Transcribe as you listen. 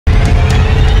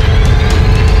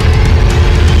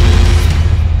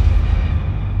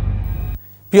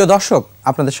প্রিয় দর্শক,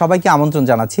 আপনাদের সবাইকে আমন্ত্রণ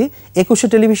জানাচ্ছি একুশে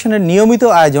টেলিভিশনের নিয়মিত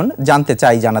আয়োজন জানতে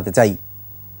চাই জানাতে চাই।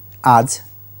 আজ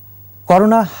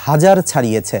করোনা হাজার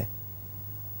ছাড়িয়েছে।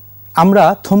 আমরা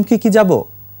থমকে কি যাব?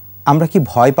 আমরা কি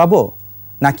ভয় পাবো,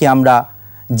 নাকি আমরা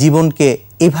জীবনকে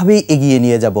এভাবেই এগিয়ে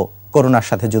নিয়ে যাব করোনার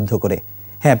সাথে যুদ্ধ করে?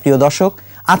 হ্যাঁ প্রিয় দর্শক,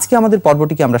 আজকে আমাদের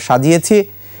পর্বটিকে আমরা সাজিয়েছি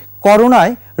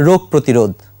করোনায় রোগ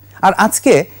প্রতিরোধ। আর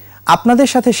আজকে আপনাদের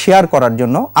সাথে শেয়ার করার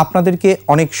জন্য, আপনাদেরকে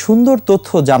অনেক সুন্দর তথ্য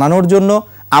জানানোর জন্য,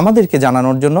 আমাদেরকে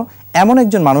জানানোর জন্য এমন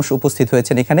একজন মানুষ উপস্থিত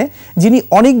হয়েছেন এখানে, যিনি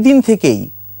অনেক দিন থেকেই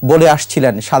বলে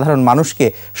আসছিলেন, সাধারণ মানুষকে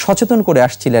সচেতন করে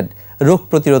আসছিলেন রোগ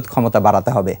প্রতিরোধ ক্ষমতা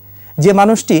বাড়াতে হবে। যে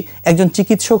মানুষটি একজন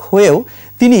চিকিৎসক হয়েও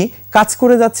তিনি কাজ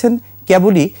করে যাচ্ছেন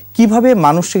কেবলই কিভাবে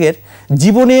মানুষের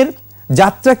জীবনের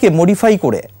যাত্রাকে মডিফাই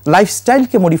করে,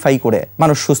 লাইফস্টাইলকে মডিফাই করে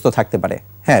মানুষ সুস্থ থাকতে পারে।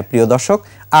 হ্যাঁ প্রিয় দর্শক,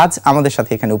 আজ আমাদের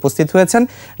সাথে এখানে উপস্থিত হয়েছেন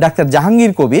ডাক্তার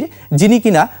জাহাঙ্গীর কবির, যিনি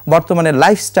কিনা বর্তমানে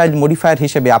লাইফস্টাইল মডিফায়ার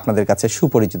হিসেবে আপনাদের কাছে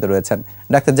সুপরিচিত রয়েছেন।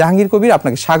 ডাক্তার জাহাঙ্গীর কবির,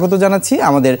 আপনাকে স্বাগত জানাচ্ছি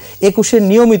আমাদের একুশের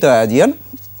নিয়মিত আয়োজন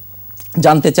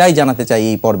জানতে চাই জানাতে চাই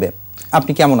এই পর্বে।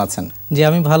 আপনি কেমন আছেন? জি,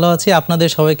 আমি ভালো আছি। আপনাদের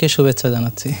সবাইকে শুভেচ্ছা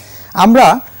জানাচ্ছি। আমরা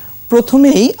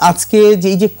প্রথমেই আজকে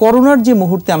যে করোনার যে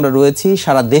মুহূর্তে আমরা রয়েছি,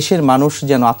 সারা দেশের মানুষ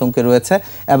যেন আতঙ্কে রয়েছে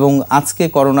এবং আজকে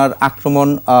করোনার আক্রমণ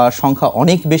সংখ্যা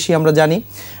অনেক বেশি আমরা জানি।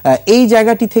 এই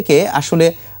জায়গাটি থেকে আসলে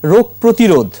রোগ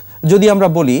প্রতিরোধ যদি আমরা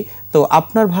বলি, তো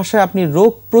আপনার ভাষায় আপনি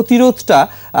রোগ প্রতিরোধটা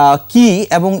কি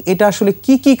এবং এটা আসলে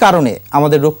কি কি কারণে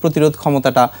আমাদের রোগ প্রতিরোধ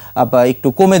ক্ষমতাটা একটু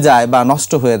কমে যায় বা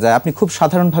নষ্ট হয়ে যায়, আপনি খুব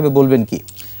সাধারণভাবে বলবেন কি?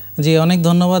 জি, অনেক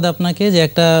ধন্যবাদ আপনাকে যে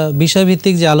একটা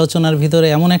বিষয়ভিত্তিক যে আলোচনার ভিতরে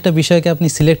এমন একটা বিষয়কে আপনি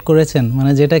সিলেক্ট করেছেন,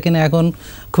 মানে যেটা কিনা এখন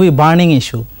খুবই বার্নিং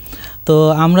ইস্যু। তো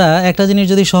আমরা একটা জিনিস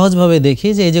যদি সহজভাবে দেখি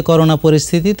যে এই যে করোনা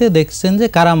পরিস্থিতিতে দেখছেন যে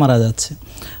কারা মারা যাচ্ছে,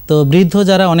 তো বৃদ্ধ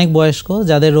যারা অনেক বয়স্ক,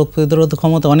 যাদের রোগ প্রতিরোধ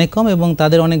ক্ষমতা অনেক কম এবং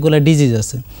তাদের অনেকগুলো ডিজিজ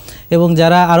আছে, এবং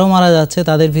যারা আরও মারা যাচ্ছে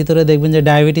তাদের ভিতরে দেখবেন যে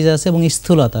ডায়াবেটিস আছে এবং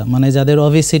স্থূলতা, মানে যাদের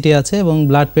ওবেসিটি আছে এবং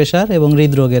ব্লাড প্রেশার এবং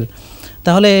হৃদরোগের।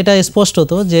 তাহলে এটা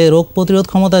স্পষ্টত যে রোগ প্রতিরোধ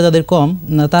ক্ষমতা যাদের কম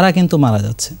তারা কিন্তু মারা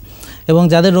যাচ্ছে, এবং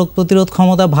যাদের রোগ প্রতিরোধ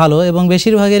ক্ষমতা ভালো এবং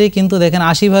বেশিরভাগেরই কিন্তু দেখেন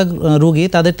 80% রুগী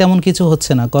তাদের তেমন কিছু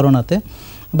হচ্ছে না করোনাতে,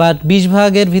 বাট 20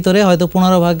 ভাগের ভিতরে হয়তো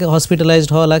 15 ভাগ হসপিটালাইজড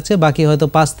হওয়া লাগছে, বাকি হয়তো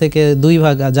 5 থেকে 2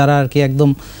 ভাগ যারা আর কি একদম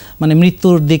মানে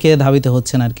মৃত্যুর দিকে ধাবিত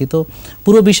হচ্ছেন আর কি। তো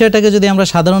পুরো বিষয়টাকে যদি আমরা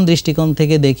সাধারণ দৃষ্টিকোণ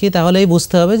থেকে দেখি, তাহলেই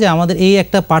বুঝতে হবে যে আমাদের এই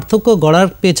একটা পার্থক্য গড়ার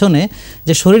পেছনে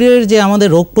যে শরীরের যে আমাদের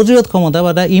রোগ প্রতিরোধ ক্ষমতা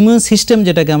বা ইমিউন সিস্টেম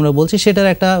যেটাকে আমরা বলছি, সেটার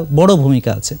একটা বড়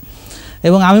ভূমিকা আছে।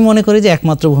 এবং আমি মনে করি যে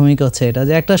একমাত্র ভূমিকা হচ্ছে এটা,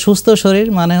 যে একটা সুস্থ শরীর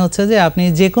মানে হচ্ছে যে আপনি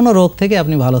যে কোনো রোগ থেকে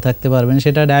আপনি ভালো থাকতে পারবেন,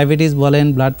 সেটা ডায়াবেটিস বলেন,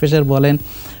 ব্লাড প্রেশার বলেন,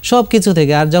 সব কিছু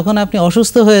থেকে। আর যখন আপনি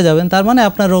অসুস্থ হয়ে যাবেন, তার মানে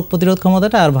আপনার রোগ প্রতিরোধ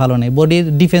ক্ষমতাটা আর ভালো নেই, বডির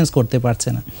ডিফেন্স করতে পারছে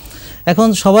না। এখন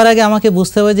সবার আগে আমাকে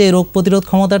বুঝতে হবে যে এই রোগ প্রতিরোধ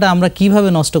ক্ষমতাটা আমরা কিভাবে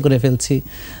নষ্ট করে ফেলছি।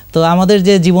 তো আমাদের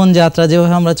যে জীবনযাত্রা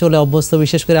যেভাবে আমরা চলে অভ্যস্ত,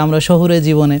 বিশেষ করে আমরা শহুরে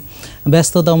জীবনে,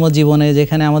 ব্যস্ততম জীবনে,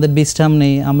 যেখানে আমাদের বিশ্রাম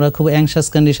নেই, আমরা খুব অ্যাংশাস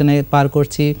কন্ডিশনে পার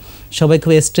করছি, সবাই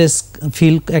খুব স্ট্রেস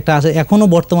ফিল একটা আছে। এখনও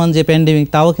বর্তমান যে প্যান্ডেমিক,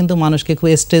 তাও কিন্তু মানুষকে খুব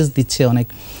স্ট্রেস দিচ্ছে অনেক,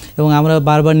 এবং আমরা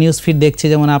বারবার নিউজ ফিড দেখছি।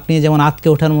 যেমন আপনি যেমন আতকে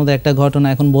ওঠার মতো একটা ঘটনা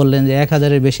এখন বললেন যে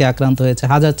 1000-এর বেশি আক্রান্ত হয়েছে,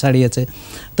 1000 ছাড়িয়েছে।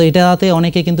 তো এটাতে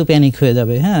অনেকে কিন্তু প্যানিক হয়ে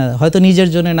যাবে, হ্যাঁ, হয়তো নিজের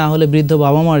জন্য না হলে বৃদ্ধ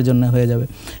বাবা মার জন্য হয়ে যাবে।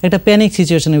 একটা প্যানিক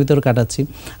সিচুয়েশনের ভিতর কাটাচ্ছি।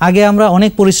 আগে আমরা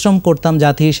অনেক পরিশ্রম করতাম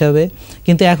জাতি হিসাবে,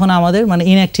 কিন্তু এখন আমাদের মানে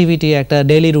ইনঅ্যাক্টিভিটি একটা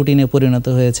ডেইলি রুটিনে পরিণত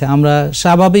হয়েছে। আমরা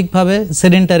স্বাভাবিকভাবে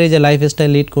সেডেন্টারি যে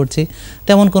লাইফস্টাইল লিড করছি,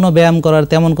 তেমন কোনো ব্যায়াম করার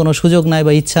তেমন কোনো সুযোগ নাই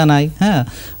বা ইচ্ছা নাই, হ্যাঁ,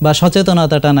 বা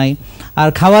সচেতনতাটা নাই। আর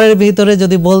খাবারের ভিতরে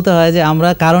যদি বলতে হয় যে আমরা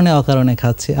কারণে অকারণে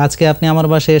খাচ্ছি। আজকে আপনি আমার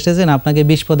বাসায় এসেছেন, আপনাকে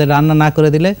 20 পদের রান্না না করে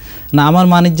দিলে না আমার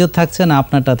মান-ইজ্জত থাকছে, না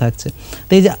আপনারটা থাকছে।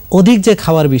 তো এই যে অধিক যে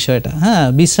খাওয়ার বিষয়টা, হ্যাঁ,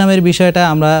 বিশ্রামের বিষয়টা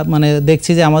আমরা মানে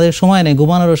দেখছি যে আমাদের সময় নেই,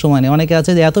 ঘুমানোরও সময় নেই। অনেকে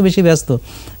আছে যে এত বেশি ব্যস্ত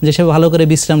যে সে ভালো করে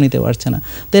বিশ্রাম নিতে পারছে না।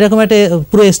 তো এরকম একটা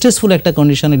পুরো স্ট্রেসফুল একটা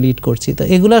কন্ডিশনে লিড করছি। তো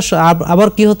এগুলো আবার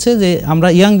কি হচ্ছে যে আমরা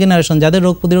ইয়াং জেনারেশন, যাদের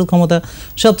রোগ প্রতিরোধ ক্ষমতা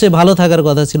সবচেয়ে ভালো থাকার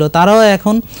কথা ছিল, তারাও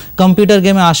এখন কম্পিউটার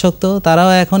গেমে আসক্ত,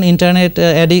 তারাও এখন ইন্টারনেট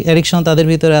অ্যাডিকশন তাদের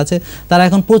ভিতরে আছে, তারা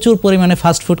এখন প্রচুর পরিমাণে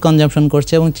ফাস্ট ফুড কনজাম্পশন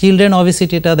করছে, এবং চিলড্রেন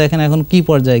ওবেসিটিটা দেখেন এখন কি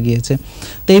পর্যায়ে গিয়েছে।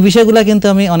 তো এই বিষয়গুলো কিন্তু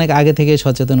আমি অনেক আগে থেকে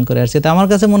সচেতন করে আসছি। তো আমার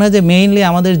কাছে মনে হয় যে মেইনলি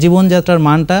আমাদের জীবনযাত্রার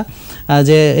মানটা,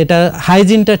 যে এটা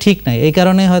হাইজিনটা ঠিক নাই, এই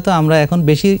কারণে হয়তো আমরা এখন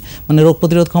বেশি মানে রোগ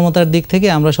প্রতিরোধ ক্ষমতার দিক থেকে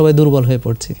আমরা সবাই দুর্বল হয়ে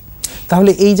পড়ছি।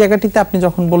 তাহলে এই জায়গাটিতে আপনি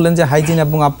যখন বললেন যে হাইজিন,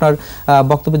 এবং আপনার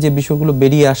বক্তব্যে যে বিষয়গুলো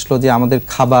বেরিয়ে আসলো যে আমাদের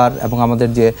খাবার এবং আমাদের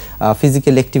যে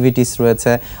ফিজিক্যাল অ্যাক্টিভিটিস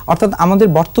রয়েছে, অর্থাৎ আমাদের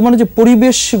বর্তমানে যে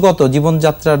পরিবেশগত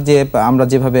জীবনযাত্রার যে আমরা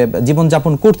যেভাবে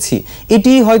জীবনযাপন করছি,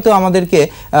 এটি হয়তো আমাদেরকে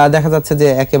দেখা যাচ্ছে যে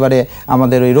একেবারে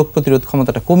আমাদের ওই রোগ প্রতিরোধ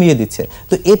ক্ষমতাটা কমিয়ে দিচ্ছে।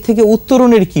 তো এর থেকে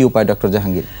উত্তরণের কি উপায় ডক্টর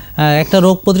জাহাঙ্গীর? একটা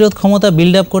রোগ প্রতিরোধ ক্ষমতা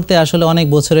বিল্ড আপ করতে আসলে অনেক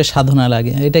বছরের সাধনা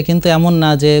লাগে। এটা কিন্তু এমন না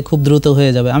যে খুব দ্রুত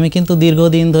হয়ে যাবে। আমি কিন্তু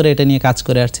দীর্ঘদিন ধরে এটা নিয়ে কাজ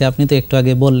করে আসছি, আপনি তো একটু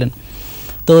আগে বললেন।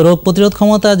 তো তো রোগ প্রতিরোধ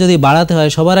ক্ষমতা যদি বাড়াতে হয়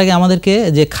সবার আগে আমাদেরকে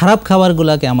যে খারাপ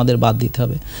খাবারগুলোকে আমাদের বাদ দিতে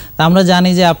হবে। তা আমরা জানি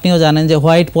যে আপনিও জানেন যে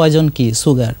হোয়াইট পয়জন কি,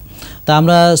 সুগার। তা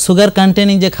আমরা সুগার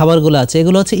কন্টেনিং যে খাবারগুলো আছে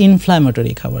এগুলো হচ্ছে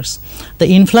ইনফ্ল্যামেটরি খাবারস। তো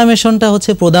ইনফ্ল্যামেশনটা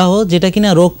হচ্ছে প্রদাহ, যেটা কিনা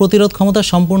রোগ প্রতিরোধ ক্ষমতা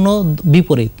সম্পূর্ণ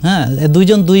বিপরীত। হ্যাঁ,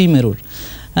 দুইজন দুই মেরুর।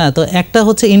 হ্যাঁ, তো একটা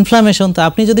হচ্ছে ইনফ্লামেশন। তো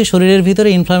আপনি যদি শরীরের ভিতরে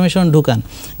ইনফ্লামেশন ঢুকান,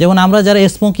 যেমন আমরা যারা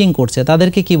স্মোকিং করছে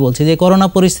তাদেরকে কি বলছি যে করোনা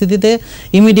পরিস্থিতিতে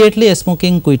ইমিডিয়েটলি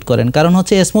স্মোকিং কুইট করেন। কারণ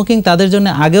হচ্ছে স্মোকিং তাদের জন্য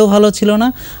আগেও ভালো ছিল না,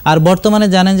 আর বর্তমানে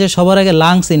জানেন যে সবার আগে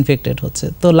লাংস ইনফেক্টেড হচ্ছে,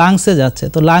 তো লাংসে যাচ্ছে।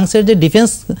 তো লাংসের যে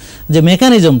ডিফেন্স যে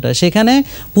মেকানিজমটা, সেখানে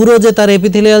পুরো যে তার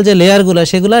এপিথেলিয়াল যে লেয়ারগুলো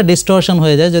সেগুলো ডিস্টরশন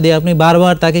হয়ে যায় যদি আপনি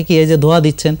বারবার তাকে কি এই যে ধোয়া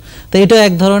দিচ্ছেন। তো এটা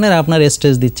এক ধরনের আপনার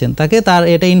স্ট্রেস দিচ্ছেন তাকে, তার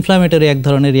এটা ইনফ্লামেটরি এক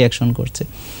ধরনের রিয়াকশন করছে।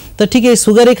 তো ঠিক এই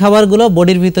সুগারি খাবারগুলো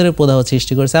বডির ভিতরে প্রদাহ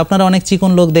সৃষ্টি করছে। আপনারা অনেক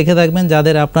চিকন লোক দেখে থাকবেন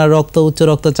যাদের আপনার উচ্চ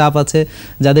রক্তচাপ আছে,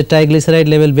 যাদের ট্রাইগ্লিসারাইড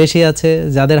লেভেল বেশি আছে,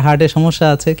 যাদের হার্টে সমস্যা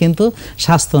আছে কিন্তু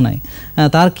স্বাস্থ্য নাই।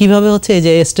 তার কিভাবে হচ্ছে এই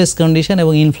যে স্ট্রেস কন্ডিশন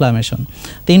এবং ইনফ্লামেশন।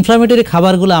 তো ইনফ্লামেটরি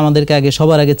খাবারগুলো আমাদেরকে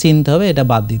সবার আগে চিনতে হবে, এটা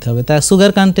বাদ দিতে হবে। তাই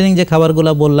সুগার কন্টেনিং যে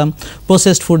খাবারগুলো বললাম,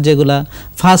 প্রসেসড ফুড যেগুলা,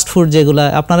 ফাস্ট ফুড যেগুলা,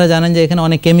 আপনারা জানেন যে এখানে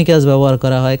অনেক কেমিক্যালস ব্যবহার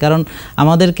করা হয়। কারণ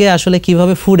আমাদেরকে আসলে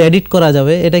কিভাবে ফুড এডিট করা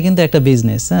যাবে এটা কিন্তু একটা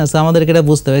বিজনেস। হ্যাঁ, তো আমাদেরকে এটা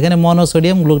বুঝতে হবে। এখানে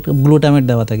মনোসোডিয়াম গ্লুটামেট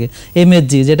দেওয়া থাকে,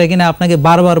 এমএসজি, যেটা কিনা আপনাকে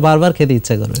বারবার খেতে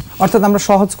ইচ্ছা করবে। অর্থাৎ আমরা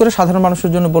সহজ করে সাধারণ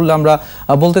মানুষের জন্য বললে আমরা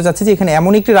বলতে চাচ্ছি যে এখানে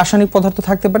এমন একটি রাসায়নিক পদার্থ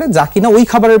থাকতে পারে যা কিনা ওই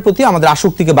খাবারের প্রতি আমাদের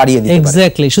আসক্তিকে বাড়িয়ে দিতে পারে।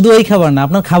 এক্স্যাক্টলি, শুধু ওই খাবার না,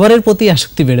 আপনার খাবারের প্রতি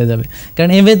আসক্তি বেড়ে যাবে। কারণ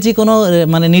এমএসজি কোনো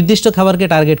মানে নির্দিষ্ট খাবারকে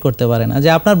টার্গেট করতে পারে না যে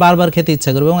আপনার বারবার খেতে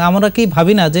ইচ্ছা করবে। এবং আমরা কি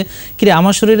ভাবি না যে কি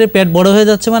আমার শরীরে পেট বড় হয়ে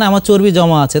যাচ্ছে মানে আমার চর্বি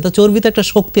জমা আছে, তো চর্বি তো একটা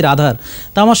শক্তির আধার।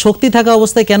 তো আমার শক্তি থাকা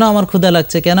অবস্থায় কেন আমার ক্ষুধা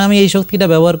লাগছে, কেন আমি এই শক্তিটা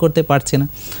ব্যবহার করতে পারছি না।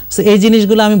 এই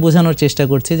জিনিসগুলো আমি বোঝানোর চেষ্টা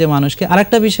করছি যে মানুষকে।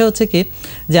 আরেকটা বিষয় হচ্ছে কি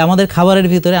যে আমাদের খাবারের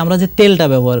ভিতরে আমরা যে তেলটা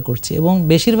ব্যবহার করছি, এবং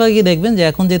বেশিরভাগই দেখবেন যে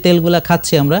এখন যে তেলগুলো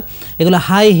খাচ্ছি আমরা, এগুলো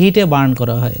হাই হিটে বার্ন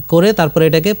করা হয়, করে তারপরে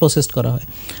এটাকে প্রসেস করা হয়।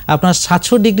 আপনার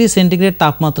 700 ডিগ্রি সেন্টিগ্রেড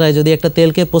তাপমাত্রায় যদি একটা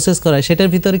তেলকে প্রসেস করা হয়, সেটার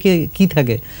ভিতরে কি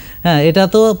থাকে? হ্যাঁ, এটা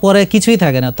তো পরে কিছুই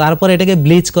থাকে না। তারপরে এটাকে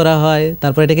ব্লিচ করা হয়,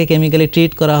 তারপরে এটাকে কেমিক্যালি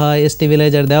ট্রিট করা হয়,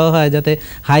 স্টেবিলাইজার দেওয়া হয় যাতে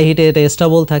হাই হিটে এটা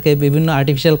স্টেবল থাকে, বিভিন্ন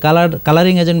আর্টিফিশিয়াল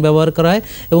কালারিং এজেন্ট ব্যবহার করা হয়,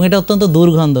 এবং এটা অত্যন্ত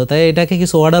দুর্গন্ধ, তাই এটাকে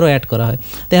কিছু অর্ডারও অ্যাড করা হয়।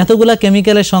 তো এতগুলা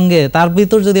কেমিক্যালের সঙ্গে তার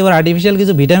ভিতর যদি আবার আর্টিফিশিয়াল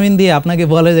কিছু ভিটামিন দিয়ে আপনাকে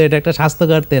বলে যে এটা একটা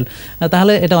স্বাস্থ্যকর তেল,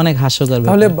 তাহলে এটা অনেক হাস্যকর।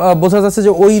 তাহলে বোঝা যাচ্ছে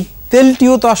যে ওই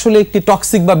তেলটিও তো আসলে একটি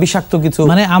টক্সিক বা বিষাক্ত কিছু।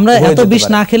 মানে আমরা এত বিষ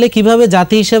না খেলে কিভাবে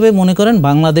জাতি হিসাবে মনে করেন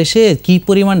বাংলাদেশে কি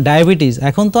পরিমাণ ডায়াবেটিস।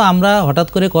 এখন তো আমরা হঠাৎ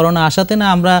করে করোনা আসাতে না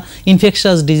আমরা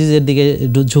ইনফেকশাস ডিজিজের দিকে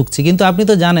ঝুঁকছি, কিন্তু আপনি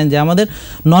তো জানেন যে আমাদের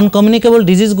নন কমিউনিকেবল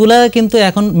ডিজিজগুলা কিন্তু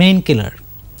এখন মেইন কিলার।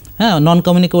 হ্যাঁ, নন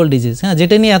কমিউনিকেবল ডিজিজ, হ্যাঁ,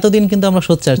 যেটা নিয়ে এতদিন কিন্তু আমরা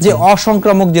সোচ্চার যে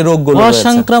অসংক্রামক যে রোগগুলো,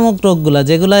 অসংক্রামক রোগগুলা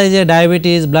যেগুলো এই যে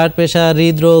ডায়াবেটিস, ব্লাড প্রেশার,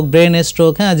 হৃদরোগ, ব্রেন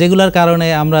স্ট্রোক, হ্যাঁ, যেগুলোর কারণে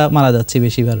আমরা মারা যাচ্ছি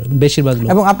বেশিরভাগ লোক।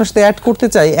 এবং আপনার সাথে অ্যাড করতে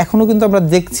চাই, এখনো কিন্তু আমরা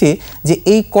দেখছি যে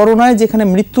এই করোনায় যেখানে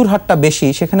মৃত্যুর হারটা বেশি,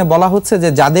 সেখানে বলা হচ্ছে যে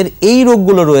যাদের এই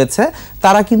রোগগুলো রয়েছে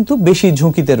তারা কিন্তু বেশি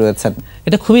ঝুঁকিতে রয়েছেন।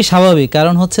 এটা খুবই স্বাভাবিক,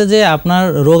 কারণ হচ্ছে যে আপনার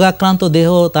রোগাক্রান্ত দেহ,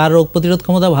 তার রোগ প্রতিরোধ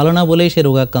ক্ষমতা ভালো না বলেই সে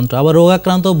রোগাক্রান্ত, আবার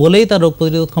রোগাক্রান্ত বলেই তার রোগ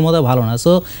প্রতিরোধ ক্ষমতা ভালো না।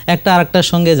 সো একটা আরেকটার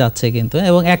সঙ্গে যাচ্ছে কিন্তু,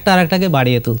 এবং একটা আরেকটাকে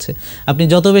বাড়িয়ে তুলছে। আপনি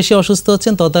যত বেশি অসুস্থ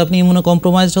হচ্ছেন তত আপনি ইমিউনো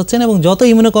কম্প্রোমাইজড হচ্ছেন, এবং যত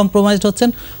ইমিউনো কম্প্রোমাইজড হচ্ছেন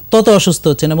তত অসুস্থ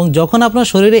হচ্ছেন। এবং যখন আপনার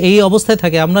শরীরে এই অবস্থায়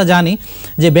থাকে, আমরা জানি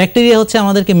যে ব্যাকটেরিয়া হচ্ছে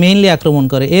আমাদেরকে মেইনলি আক্রমণ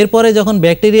করে। এরপরে যখন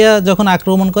ব্যাকটেরিয়া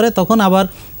আক্রমণ করে তখন আবার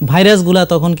ভাইরাসগুলা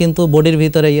তখন কিন্তু বডির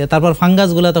ভিতরে, তারপর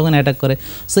ফাঙ্গাসগুলা তখন অ্যাটাক করে।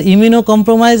 সো ইমিউনো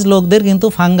কম্প্রোমাইজ লোকদের কিন্তু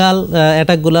ফাঙ্গাল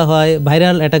অ্যাটাকগুলো হয়,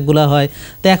 ভাইরাল অ্যাটাকগুলো হয়।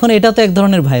 তো এখন এটা তো এক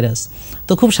ধরনের ভাইরাস,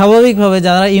 তো খুব স্বাভাবিকভাবে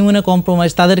যারা ইমিউনো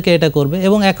কম্প্রোমাইজ তাদেরকে এটা করবে।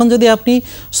 এবং এখন যদি আপনি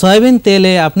সয়াবিন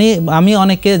তেলে আমি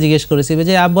অনেককে জিজ্ঞেস করেছি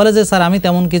যে বলে যে স্যার আমি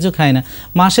তেমন কিছু খাই না,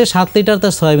 মাসে 7 লিটার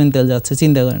তার সয়াবিন তেল যাচ্ছে,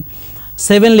 চিন্তা করেন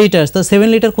 7 লিটার। তো 7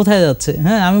 লিটার কোথায় যাচ্ছে?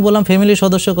 হ্যাঁ, আমি বললাম ফ্যামিলির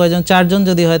সদস্য কয়জন, 4 জন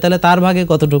যদি হয় তাহলে তার ভাগে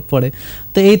কতটুকু পড়ে?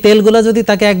 তো এই তেলগুলো যদি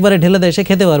তাকে একবারে ঢেলে দেয় সে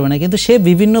খেতে পারবে না, কিন্তু সে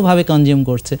বিভিন্নভাবে কনজিউম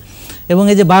করছে। এবং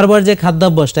এই যে বারবার যে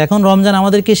খাদ্যাভ্যাসটা, এখন রমজান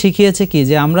আমাদেরকে শিখিয়েছে কি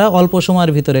যে আমরা অল্প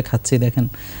সময়ের ভিতরে খাচ্ছি, দেখেন,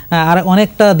 আর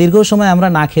অনেকটা দীর্ঘ সময় আমরা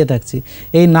না খেয়ে থাকছি।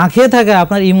 এই না খেয়ে থাকা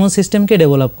আপনার ইমিউন সিস্টেমকে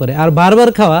ডেভেলপ করে, আর বারবার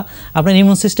খাওয়া আপনার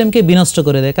ইমিউন সিস্টেমকে বিনষ্ট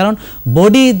করে দেয়। কারণ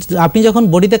বডি, আপনি যখন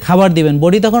বডিতে খাবার দিবেন,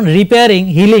 বডি তখন রিপেয়ারিং,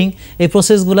 হিলিং এই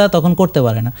প্রসেসগুলো তখন করতে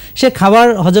পারে না, সে খাবার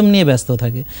হজম নিয়ে ব্যস্ত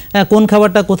থাকে। হ্যাঁ, কোন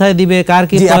খাবারটা কোথায় দিবে, কার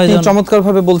কি প্রয়োজন। আপনি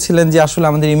চমৎকারভাবে বলছিলেন যে আসলে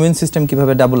আমাদের ইমিউন সিস্টেম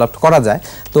কিভাবে ডেভেলপ করা যায়।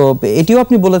 তো এটিও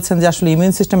আপনি বলেছেন যে আসলে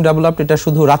ইমিউন সিস্টেম ডেভেলপ এটা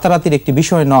শুধু রাতারাতির একটি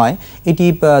বিষয় নয়, এটি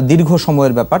দীর্ঘ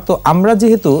সময়ের ব্যাপার। তো আমরা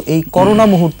যেহেতু এই করোনা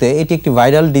মুহূর্তে এটি একটি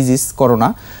ভাইরাল ডিজিজ করোনা,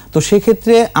 তো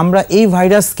সেক্ষেত্রে আমরা এই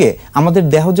ভাইরাসকে আমাদের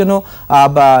দেহ যেন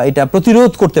এটা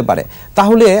প্রতিরোধ করতে পারে,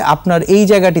 তাহলে আপনার এই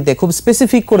জায়গাটিতে খুব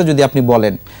স্পেসিফিক করে যদি আপনি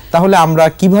বলেন, তাহলে আমরা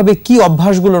কিভাবে কি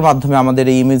অভ্যাসগুলোর মাধ্যমে আমাদের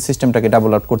এই ইমিউন সিস্টেমটাকে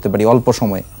ডেভেলপ করতে পারি অল্প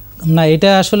সময়ে? না, এটা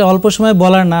আসলে অল্প সময়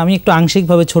বলার না, আমি একটু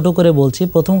আংশিকভাবে ছোট করে বলছি।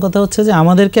 প্রথম কথা হচ্ছে যে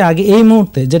আমাদেরকে আগে এই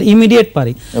মুহূর্তে যেটা ইমিডিয়েট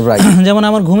পারি, যেমন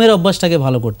আমার ঘুমের অভ্যাসটাকে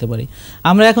ভালো করতে পারি।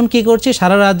 আমরা এখন কি করছি,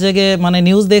 সারা রাত জেগে মানে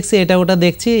নিউজ দেখছি, এটা ওটা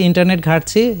দেখছি, ইন্টারনেট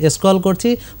ঘাঁটছি, স্ক্রল করছি,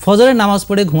 ফজরের নামাজ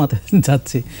পড়ে ঘুমাতে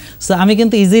যাচ্ছি। সো আমি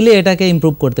কিন্তু ইজিলি এটাকে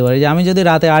ইমপ্রুভ করতে পারি যে আমি যদি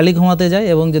রাতে আর্লি ঘুমাতে যাই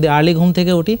এবং যদি আর্লি ঘুম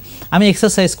থেকে উঠি, আমি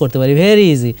এক্সারসাইজ করতে পারি, ভেরি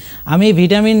ইজি। আমি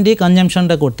ভিটামিন ডি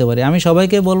কনজামশনটা করতে পারি। আমি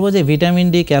সবাইকে বলবো যে ভিটামিন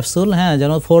ডি ক্যাপসুল, হ্যাঁ,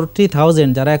 যেন 40,000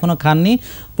 যারা এখনও খাননি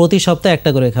প্রতি সপ্তাহে একটা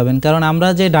করে খাবেন। কারণ আমরা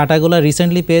যে ডাটাগুলো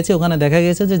রিসেন্টলি পেয়েছি ওখানে দেখা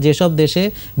গেছে যে যেসব দেশে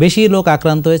বেশি লোক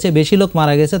আক্রান্ত হয়েছে, বেশি লোক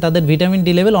মারা গেছে, তাদের ভিটামিন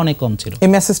ডি লেভেল অনেক কম ছিল। এই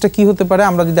মেসেজটা কি হতে পারে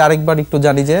আমরা যদি আরেকবার একটু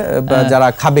জানি যে যারা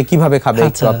খাবে কিভাবে খাবে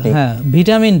একটু আপনি। হ্যাঁ,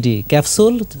 ভিটামিন ডি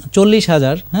ক্যাপসুল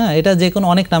 40,000, হ্যাঁ, এটা যে কোনো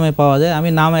অনেক নামে পাওয়া যায়, আমি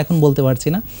নাম এখন বলতে পারছি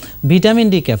না। ভিটামিন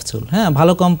ডি ক্যাপসুল, হ্যাঁ,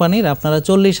 ভালো কোম্পানির, আপনারা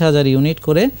 40,000 ইউনিট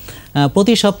করে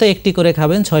প্রতি সপ্তাহে একটি করে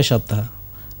খাবেন 6 সপ্তাহ,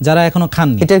 যারা এখনো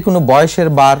খাননি। এটার কোনো বয়সের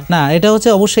বার না, এটা হচ্ছে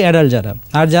অবশ্যই অ্যাডাল্ট যারা,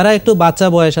 আর যারা একটু বাচ্চা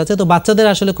বয়স আছে, তো বাচ্চাদের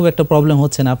আসলে খুব একটা প্রবলেম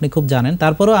হচ্ছে না, আপনি খুব জানেন।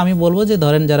 তারপরেও আমি বলবো যে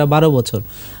ধরেন যারা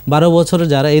 12 বছর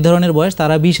যারা এই ধরনের বয়স,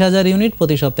 তারা 20,000 ইউনিট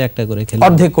প্রতি সপ্তাহে একটা করে খেলে,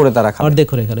 অর্ধেক করে তারা খাবে, অর্ধেক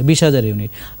করে খেলে 20,000 ইউনিট।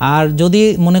 আর যদি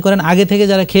মনে করেন আগে থেকে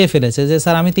যারা খেয়ে ফেলেছে যে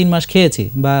স্যার আমি 3 মাস খেয়েছি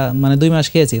বা মানে 2 মাস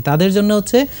খেয়েছি, তাদের জন্য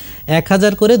হচ্ছে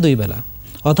 1000 করে 2 বেলা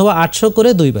অথবা 800 করে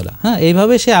 2 বেলা, হ্যাঁ,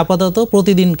 এইভাবে সে আপাতত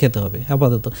প্রতিদিন খেতে হবে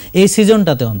আপাতত এই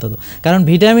সিজনটাতে অন্তত। কারণ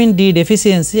ভিটামিন ডি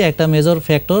ডেফিসিয়েন্সি একটা মেজর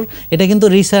ফ্যাক্টর, এটা কিন্তু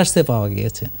রিসার্চে পাওয়া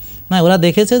গিয়েছে। না, ওরা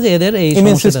দেখেছে যে এদের এই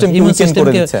ইমিউন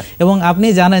সিস্টেমকে, এবং আপনি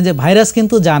জানেন যে ভাইরাস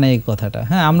কিন্তু জানে এই কথাটা,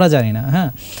 হ্যাঁ, আমরা জানি না। হ্যাঁ,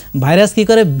 ভাইরাস কি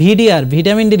করে, ভিডিআর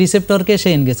ভিটামিন ডি রিসেপ্টরকে সে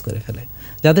এনগেজ করে ফেলে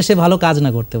যাতে সে ভালো কাজ না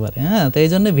করতে পারে। হ্যাঁ, তো এই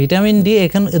জন্য ভিটামিন ডি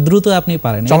এখন দ্রুত আপনি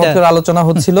পারেন। চমৎকার আলোচনা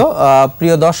হচ্ছিল।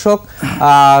 প্রিয় দর্শক,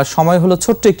 সময় হলো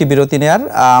ছোট্ট একটি বিরতি নেয়ার,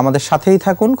 আমাদের সাথেই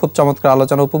থাকুন। খুব চমৎকার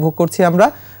আলোচনা উপভোগ করছি আমরা,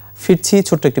 ফিরছি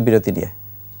ছোট্ট একটি বিরতি নিয়ে।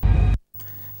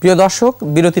 প্রিয় দর্শক,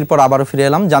 বিরতির পর আবারও ফিরে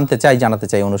এলাম জানতে চাই জানাতে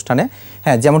চাই অনুষ্ঠানে।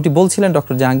 হ্যাঁ, যেমনটি বলছিলেন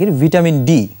ডক্টর জাহাঙ্গীর, ভিটামিন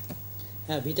ডি।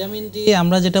 হ্যাঁ, ভিটামিন ডি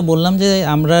আমরা যেটা বললাম যে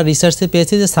আমরা রিসার্চে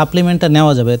পেয়েছি যে সাপ্লিমেন্টটা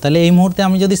নেওয়া যাবে। তাহলে এই মুহূর্তে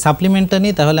আমি যদি সাপ্লিমেন্টটা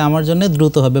নিই তাহলে আমার জন্য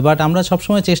দ্রুত হবে, বাট আমরা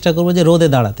সবসময় চেষ্টা করবো যে রোদে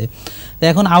দাঁড়াতে। তো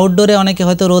এখন আউটডোরে অনেকে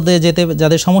হয়তো রোদে যেতে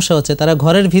যাদের সমস্যা হচ্ছে, তারা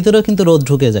ঘরের ভিতরেও কিন্তু রোদ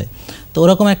ঢুকে যায়। তো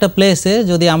ওরকম একটা প্লেসে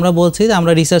যদি আমরা বলছি যে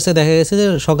আমরা রিসার্চে দেখা গেছে যে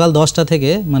সকাল 10টা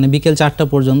থেকে মানে বিকেল 4টা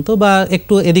পর্যন্ত, বা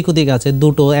একটু এদিক ওদিক আছে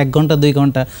 1 ঘন্টা 2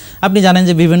 ঘন্টা, আপনি জানেন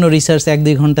যে বিভিন্ন রিসার্চ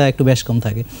 1-2 ঘন্টা একটু বেশ কম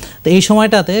থাকে। তো এই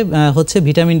সময়টাতে হচ্ছে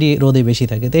ভিটামিন ডি রোদে বেশি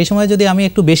থাকে। তো এই সময় যদি আমি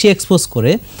একটু বেশি এক্সপোজ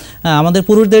করে, আমাদের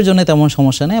পুরুষদের জন্য তেমন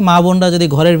সমস্যা নেই, মা বোনরা যদি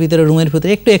ঘরের ভিতরে রুমের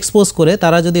ভিতরে একটু এক্সপোজ করে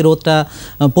তারা যদি রোদটা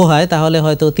পোহায়, তাহলে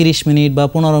হয়তো 30 মিনিট বা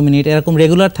 15 মিনিট এরকম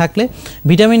রেগুলার থাকলে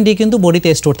ভিটামিন ডি কিন্তু বডিতে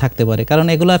স্টোর থাকতে পারে। কারণ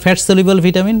এগুলো ফ্যাট সলিউবল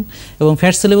ভিটামিন, এবং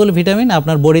ফ্যাট সলিউবল ভিটামিন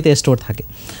আপনার বডিতে স্টোর থাকে।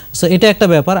 সো এটা একটা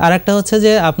ব্যাপার। আর একটা হচ্ছে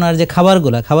যে আপনার যে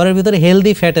খাবারের ভিতরে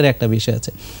হেলদি ফ্যাটের একটা বিষয়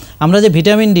আছে। আমরা যে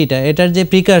ভিটামিন ডিটা, এটার যে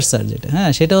প্রিকারসার যেটা, হ্যাঁ,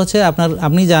 সেটা হচ্ছে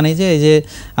আপনি জানেন যে এই যে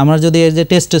আমরা যদি এর যে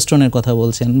টেস্টোস্টেরনের কথা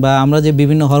বলছেন, বা আমরা যে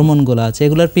বিভিন্ন হরমোনগুলো আছে,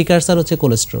 এগুলোর প্রিকারসার হচ্ছে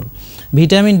কোলেস্টেরল।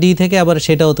 ভিটামিন ডি থেকে আবার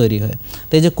সেটাও তৈরি হয়।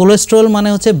 তো এই যে কোলেস্টেরল মানে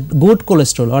হচ্ছে গুড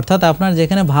কোলেস্টেরল, অর্থাৎ আপনার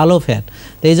যেখানে ভালো ফ্যাট।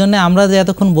 তো এই জন্য আমরা যে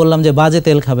এতক্ষণ বললাম যে বাজে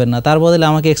তেল খাবেন না, তার বদলে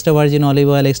আমাকে extra virgin olive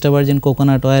oil, extra virgin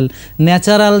coconut oil,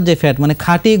 natural যে ফ্যাট মানে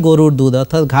খাঁটি গরুর দুধ,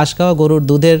 অর্থাৎ ঘাস খাওয়া গরুর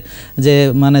দুধের যে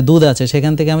মানে দুধ আছে,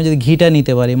 সেখান থেকে আমি যদি ঘিটা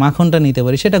নিতে পারি, মাখনটা নিতে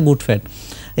পারি, সেটা গুড ফ্যাট।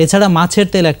 এছাড়া মাছের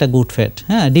তেল একটা গুড ফ্যাট,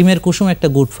 হ্যাঁ, ডিমের কুসুম একটা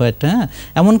গুড ফ্যাট, হ্যাঁ,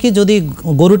 এমনকি যদি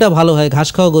গরুটা ভালো হয়, ঘাস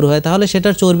খাওয়া গরু হয়, তাহলে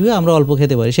সেটার চর্বিও আমরা অল্প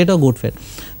খেতে পারি, সেটাও গুড ফ্যাট।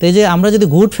 তো এই যে আমরা যদি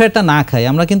গুড ফ্যাটটা না খাই,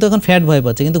 আমরা কিন্তু এখন ফ্যাট ভয়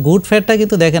পাচ্ছি, কিন্তু গুড ফ্যাটটা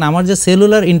কিন্তু দেখেন আমার যে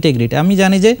সেলুলার ইন্টিগ্রিটি, আমি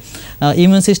জানি যে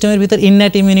ইমিউন সিস্টেমের ভিতর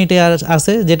ইনন্যাট ইমিউনিটি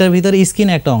আছে, যেটার ভিতরে স্কিন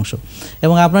একটা অংশ,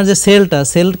 এবং আপনার যে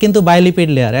সেল কিন্তু বাইলিপিড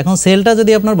লেয়ার। এখন সেলটা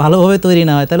যদি আপনার ভালোভাবে তৈরি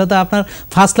না হয়, তাহলে তো আপনার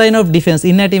first line of defence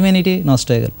ইনন্যাট immunity নষ্ট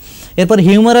হয়ে গেল। এরপর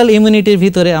হিউমারাল ইমিউনিটির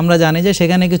ভিতরে আমরা জানি যে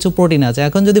সেখানে কিছু প্রোটিন আছে।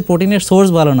 এখন যদি প্রোটিনের সোর্স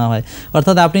ভালো না হয়,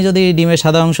 অর্থাৎ আপনি যদি ডিমের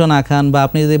সাদা অংশ না খান, বা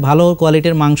আপনি যদি ভালো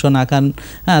কোয়ালিটির মাংস না খান,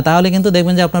 হ্যাঁ, তাহলে কিন্তু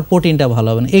দেখবেন যে আপনার প্রোটিনটা ভালো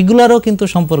হবে না। এগুলোরও কিন্তু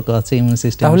সম্পর্ক আছে ইমিউন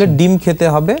সিস্টেম। তাহলে ডিম খেতে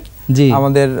হবে, জি,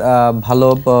 আমাদের ভালো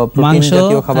প্রোটিন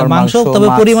জাতীয় খাবার, মাংস, তবে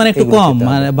পরিমাণ একটু কম।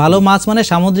 মানে ভালো মাছ মানে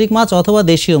সামুদ্রিক মাছ অথবা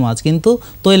দেশীয় মাছ, কিন্তু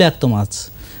তৈলাক্ত মাছ,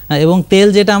 এবং তেল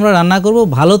যেটা আমরা রান্না করব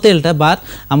ভালো তেলটা, বাট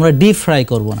আমরা ডিপ ফ্রাই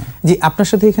করব না। জি, আপনার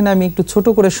সাথে এখানে আমি একটু ছোট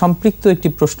করে সম্পৃক্ত একটি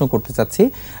প্রশ্ন করতে চাচ্ছি,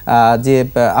 যে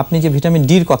আপনি যে ভিটামিন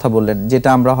ডির কথা বললেন, যেটা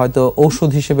আমরা হয়তো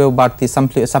ঔষধ হিসেবেও বাড়তি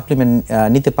সাপ্লিমেন্ট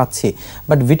নিতে পাচ্ছি,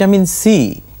 বাট ভিটামিন সি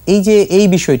এই যে এই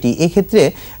বিষয়টি, এই ক্ষেত্রে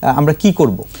আমরা কি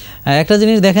করব? একটা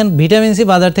জিনিস দেখেন, ভিটামিন সি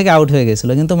বাজার থেকে আউট হয়ে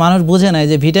গেছিলো, কিন্তু মানুষ বুঝে নাই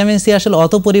যে ভিটামিন সি আসলে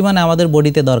অত পরিমাণে আমাদের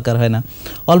বডিতে দরকার হয় না,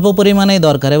 অল্প পরিমাণেই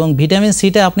দরকার। এবং ভিটামিন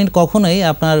সিটা আপনি কখনোই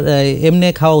আপনার এমনি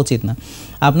খাওয়া উচিত না,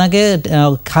 আপনাকে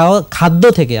খাদ্য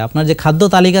থেকে, আপনার যে খাদ্য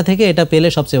তালিকা থেকে এটা পেলে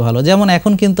সবচেয়ে ভালো। যেমন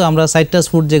এখন কিন্তু আমরা সাইট্রাস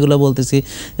ফুড যেগুলো বলতেছি,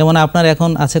 যেমন আপনার এখন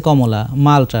আছে কমলা,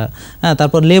 মালটা, হ্যাঁ,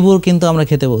 তারপর লেবুর কিন্তু আমরা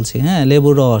খেতে বলছি, হ্যাঁ,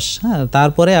 লেবুর রস, হ্যাঁ,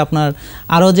 তারপরে আপনার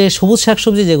আরও যে সবুজ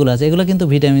শাকসবজি যেগুলো আছে এগুলো কিন্তু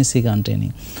ভিটামিন সি কন্টেনিং।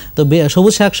 তো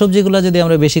সবুজ শাকসবজিগুলো যদি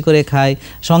আমরা বেশি করে খাই,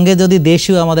 সঙ্গে যদি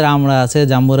দেশীয় আমাদের আমড়া আছে,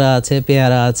 জাম্বুরা আছে,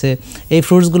 পেয়ারা আছে, এই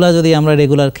ফ্রুটসগুলো যদি আমরা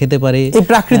রেগুলার খেতে পারি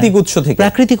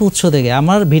প্রাকৃতিক উৎস থেকে,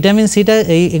 আমার ভিটামিন সিটা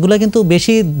এগুলো কিন্তু বেশি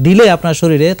দিলে আপনার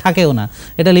শরীরে থাকেও না,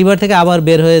 এটা লিভার থেকে আবার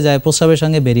বের হয়ে যায়, প্রস্রাবের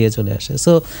সঙ্গে বেরিয়ে চলে আসে।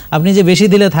 সো আপনি যে বেশি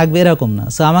দিলে থাকবে এরকম না,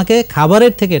 সো আমাকে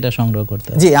খাবারের থেকে এটা সংগ্রহ করতে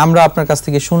হবে। জি, আমরা আপনার কাছ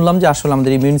থেকে শুনলাম যে আসলে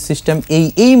আমাদের ইমিউন সিস্টেম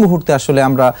এই মুহূর্তে আসলে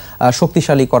আমরা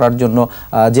শক্তিশালী করার জন্য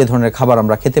যে ধরনের খাবার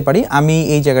আমরা খেতে পারি। আমি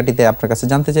এই জায়গাটিতে আপনার কাছে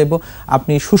জানতে চাইবো,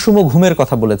 আপনি সুষম ঘুমের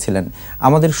কথা বলেছিলেন,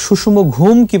 আমাদের সুষম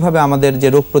ঘুম কিভাবে আমাদের যে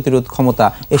রোগ প্রতিরোধ ক্ষমতা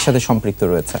এর সাথে সম্পৃক্ত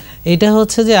রয়েছে? এটা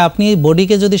হচ্ছে যে আপনি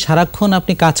বডিকে যদি সারাক্ষণ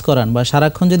আপনি কাজ করান বা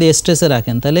সারাক্ষণ যদি স্ট্রেসে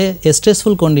রাখেন, তাহলে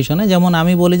স্ট্রেসফুল কন্ডিশনে, যেমন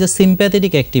আমি বলি যে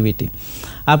সিম্প্যাথেটিক অ্যাক্টিভিটি,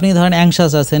 আপনি ধরেন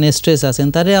অ্যাংশাস আছেন, স্ট্রেস আছেন,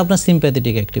 তাহলে আপনার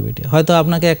সিম্প্যাথেটিক অ্যাক্টিভিটি, হয়তো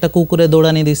আপনাকে একটা কুকুরে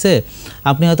দৌড়ানি দিছে,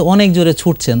 আপনি হয়তো অনেক জোরে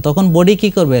ছুটছেন, তখন বডি কী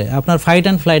করবে, আপনার ফাইট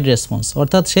অ্যান্ড ফ্লাইট রেসপন্স,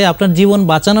 অর্থাৎ সে আপনার জীবন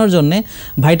বাঁচানোর জন্যে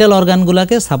ভাইটাল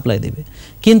অর্গানগুলোকে সাপ্লাই দেবে,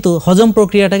 কিন্তু হজম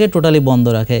প্রক্রিয়াটাকে টোটালি বন্ধ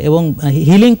রাখে এবং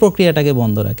হিলিং প্রক্রিয়াটাকে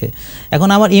বন্ধ রাখে। এখন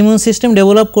আমার ইমিউন সিস্টেম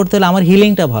ডেভেলপ করতে হলে আমার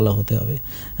হিলিংটা ভালো হতে হবে,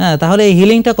 হ্যাঁ, তাহলে এই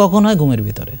হিলিংটা কখন হয়, ঘুমের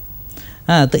ভিতরে।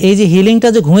 হ্যাঁ, তো এই যে হিলিংটা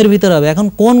যে ঘুমের ভিতরে হবে, এখন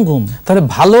কোন ঘুম, তাহলে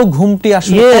ভালো ঘুমটি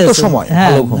আসলে কত সময়?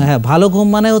 হ্যাঁ, ভালো ঘুম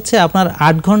মানে হচ্ছে আপনার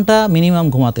 8 ঘন্টা মিনিমাম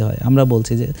ঘুমাতে হয়। আমরা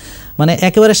বলছি যে মানে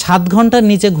একেবারে 7 ঘন্টার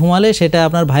নিচে ঘুমালে সেটা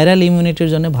আপনার ভাইরাল ইমিউনিটির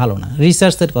জন্য ভালো না,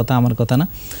 রিসার্চের কথা, আমার কথা না।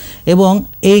 এবং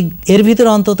এর ভিতরে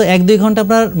অন্তত 1-2 ঘন্টা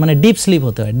আপনার মানে ডিপ স্লিপ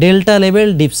হতে হয়, ডেল্টা লেভেল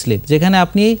ডিপ স্লিপ, যেখানে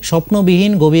আপনি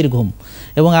স্বপ্নবিহীন গভীর ঘুম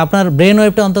এবং আপনার ব্রেন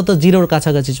ওয়েভটা অন্তত 0-র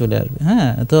কাছাকাছি চলে আসবে। হ্যাঁ,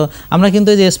 তো আমরা কিন্তু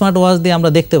এই যে স্মার্ট ওয়াচ দিয়ে আমরা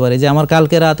দেখতে পারি যে আমার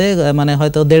কালকে রাতে মানে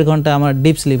হয়তো 1.5 ঘন্টা আমার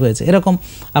ডিপ স্লিপ হয়েছে, এরকম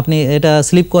আপনি এটা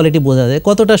স্লিপ কোয়ালিটি বোঝা যায়,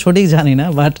 কতটা সঠিক জানি না,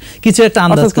 বাট কিছু একটা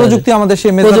আন্দাজ, প্রযুক্তি আমাদের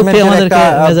সেই মেজারমেন্টের একটা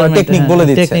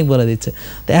টেকনিক বলে দিচ্ছে।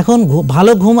 তো এখন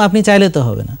ভালো ঘুম আপনি চাইলে তো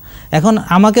হবে না। এখন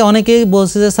আমাকে অনেকেই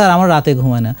বলছে যে স্যার আমার রাতে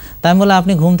ঘুমায় না, তাই আমি বললাম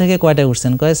আপনি ঘুম থেকে কয়টায়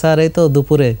উঠছেন? কয় স্যার এই তো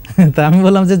দুপুরে। তা আমি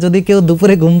বললাম যে যদি কেউ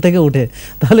দুপুরে ঘুম থেকে উঠে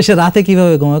তাহলে সে রাতে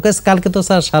কিভাবে ঘুমায়? কালকে তো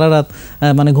স্যার সারা রাত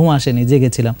মানে ঘুম আসেনি,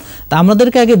 জেগেছিলাম। তা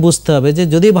আমাদেরকে আগে বুঝতে হবে যে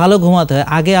যদি ভালো ঘুমাতে হয়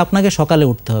আগে আপনাকে সকালে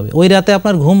উঠতে হবে। ওই রাতে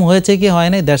আপনার ঘুম হয়েছে কি হয়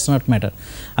নাই দ্যাটস নট ম্যাটার,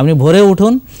 আপনি ভোরে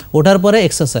উঠুন, ওঠার পরে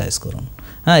এক্সারসাইজ করুন।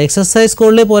 হ্যাঁ, এক্সারসাইজ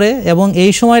করলে পরে, এবং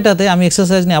এই সময়টাতে আমি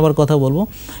এক্সারসাইজ নিয়ে আবার কথা বলবো,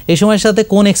 এই সময়ের সাথে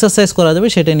কোন এক্সারসাইজ করা যাবে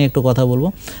সেটা নিয়ে একটু কথা বলবো।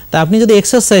 তা আপনি যদি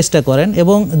এক্সারসাইজটা করেন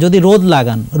এবং যদি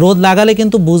রোদ লাগালে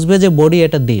কিন্তু বুঝবে যে বডি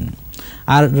এটা দিন।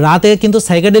 আর রাতে কিন্তু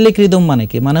সাইকাডেলিক রিদম মানে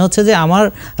কি, মানে হচ্ছে যে আমার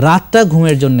রাতটা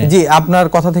ঘুমের জন্য। জি, আপনার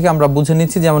কথা থেকে আমরা বুঝে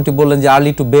নিচ্ছি, যেমনটি বললেন যে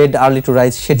early to bed early to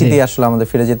rise, সেটি দিয়ে আসলে আমাদের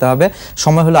ফিরে যেতে হবে।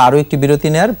 সময় হলো আরো একটি বিরতি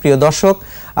নেয়ার। প্রিয় দর্শক,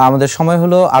 আমাদের সময়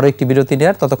হলো আরো একটি বিরতি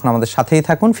নেয়ার, ততক্ষণ আমাদের সাথেই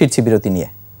থাকুন, ফিরছি বিরতি নিয়ে।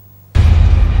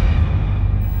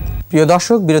 প্রিয়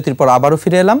দর্শক, বিরতির পর আবারও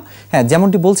ফিরে এলাম। হ্যাঁ,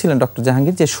 যেমনটি বলছিলেন ডক্টর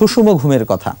জাহাঙ্গীর যে সুষম ঘুমের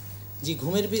কথা। জি,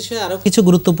 ঘুমের বিষয়ে আরও কিছু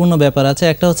গুরুত্বপূর্ণ ব্যাপার আছে।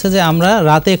 একটা হচ্ছে যে আমরা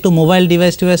রাতে একটু মোবাইল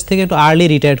ডিভাইস থেকে একটু আর্লি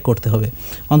রিটায়ার করতে হবে,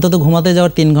 অন্তত ঘুমাতে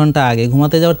যাওয়ার 3 ঘন্টা আগে।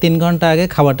 ঘুমাতে যাওয়ার 3 ঘন্টা আগে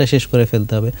খাবারটা শেষ করে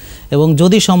ফেলতে হবে, এবং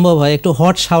যদি সম্ভব হয় একটু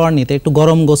হট শাওয়ার নিতে, একটু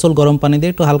গরম গোসল, গরম পানি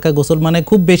দিয়ে একটু হালকা গোসল, মানে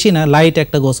খুব বেশি না, লাইট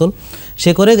একটা গোসল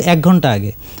সে করে 1 ঘন্টা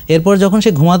আগে। এরপর যখন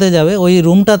সে ঘুমাতে যাবে ওই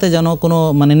রুমটাতে যেন কোনো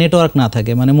মানে নেটওয়ার্ক না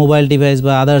থাকে, মানে মোবাইল ডিভাইস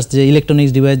বা আদার্স যে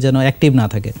ইলেকট্রনিক্স ডিভাইস যেন অ্যাক্টিভ না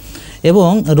থাকে,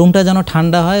 এবং রুমটা যেন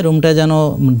ঠান্ডা হয়, রুমটা যেন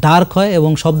ডার্ক হয়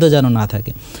এবং শব্দ যেন না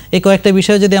থাকে। এই কয়েকটা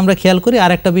বিষয় যদি আমরা খেয়াল করি।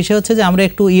 আর একটা বিষয় হচ্ছে যে আমরা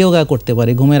একটু ইয়োগা করতে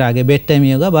পারি ঘুমের আগে, বেড টাইম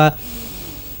ইয়োগা, বা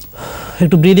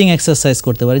একটু ব্রিদিং এক্সারসাইজ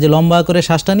করতে পারি, যে লম্বা করে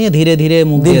শ্বাসটা নিয়ে ধীরে ধীরে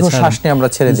মুখ দিয়ে শ্বাস নিয়ে আমরা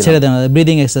ছেড়ে দেন,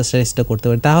 ব্রিদিং এক্সারসাইজটা করতে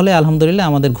পারি, তাহলে আলহামদুলিল্লাহ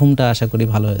আমাদের ঘুমটা আশা করি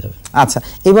ভালো হয়ে যাবে। আচ্ছা,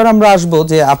 এবার আমরা আসবো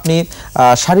যে আপনি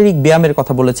শারীরিক ব্যায়ামের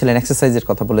কথা বলেছিলেন, এক্সারসাইজের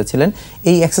কথা বলেছিলেন।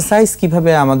 এই এক্সারসাইজ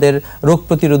কিভাবে আমাদের রোগ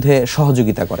প্রতিরোধে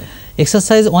সহযোগিতা করে?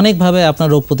 এক্সারসাইজ অনেকভাবে আপনার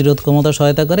রোগ প্রতিরোধ ক্ষমতা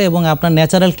সহায়তা করে, এবং আপনার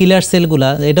ন্যাচারাল কিলার সেলগুলা,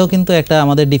 এটাও কিন্তু একটা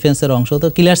আমাদের ডিফেন্সের অংশ। তো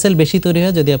কিলার সেল বেশি তৈরি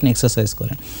হয় যদি আপনি এক্সারসাইজ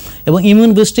করেন। এবং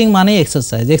ইমিউন বুস্টিং মানে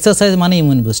এক্সারসাইজ মানে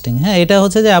ইমিউন বুস্টিং। হ্যাঁ, এটা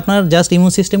হচ্ছে যে আপনার জাস্ট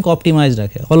ইমিউন সিস্টেমকে অপটিমাইজ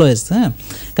রাখে অলওয়েজ। হ্যাঁ,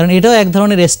 কারণ এটাও এক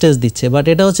ধরনের স্ট্রেস দিচ্ছে, বাট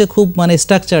এটা হচ্ছে খুব মানে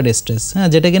স্ট্রাকচার্ড স্ট্রেস। হ্যাঁ,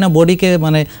 যেটা কিনা বডিকে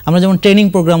মানে আমরা যেমন ট্রেনিং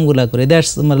প্রোগ্রামগুলো করি,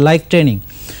 দ্যাটস লাইক ট্রেনিং।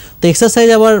 তো এক্সারসাইজ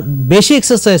আবার বেশি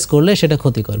এক্সারসাইজ করলে সেটা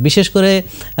ক্ষতিকর, বিশেষ করে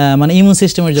মানে ইমিউন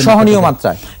সিস্টেমের জন্য সহনীয়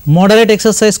মাত্রায় মডারেট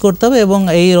এক্সারসাইজ করতে হবে। এবং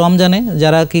এই রমজানে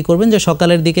যারা কি করবেন যে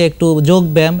সকালের দিকে একটু যোগ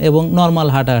ব্যায়াম এবং নর্মাল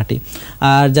হাঁটাহাঁটি,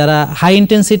 আর যারা হাই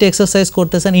ইন্টেন্সিটি এক্সারসাইজ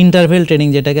করতেছেন ইন্টারভেল ট্রেনিং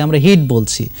যেটাকে আমরা হিট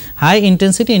বলছি, হাই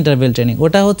ইন্টেন্সিটি ইন্টারভেল ট্রেনিং,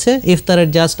 ওটা হচ্ছে ইফতারের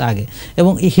জাস্ট আগে,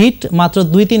 এবং হিট মাত্র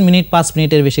 2-3 মিনিট 5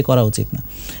 মিনিটের বেশি করা উচিত না।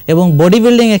 এবং বডি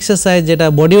বিল্ডিং এক্সারসাইজ যেটা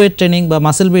বডি ওয়েট ট্রেনিং বা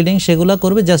মাসেল বিল্ডিং সেগুলো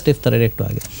করবে জাস্ট ইফতারের একটু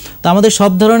আগে। তো আমাদের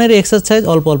সব ধরনের এক্সারসাইজ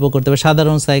অল্প অল্প করতে হবে,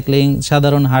 সাধারণ সাইক্লিং,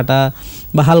 সাধারণ হাঁটা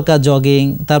বা হালকা জগিং,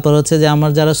 তারপর হচ্ছে যে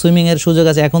আমার যারা সুইমিংয়ের সুযোগ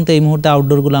আছে, এখন তো এই মুহূর্তে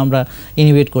আউটডোরগুলো আমরা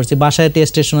ইনহিবিট করছি, বাসায়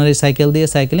স্টেশনারি সাইকেল দিয়ে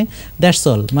সাইক্লিং, দ্যাটস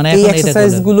অল। মানে এই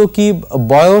এক্সারসাইজগুলো কি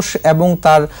বয়স এবং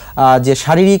তার যে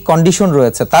শারীরিক কন্ডিশন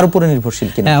রয়েছে তার উপরে নির্ভরশীল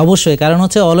কিনা? হ্যাঁ, অবশ্যই, কারণ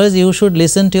হচ্ছে always you should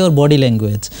listen to your body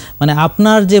language, মানে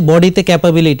আপনার যে বডিতে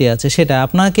ক্যাপাবিলিটি আছে সেটা।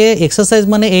 আপনাকে এক্সারসাইজ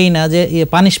মানে এই না যে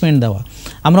পানিশমেন্ট দেওয়া,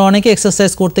 আমরা অনেকে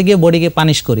এক্সারসাইজ করতে গিয়ে বডিকে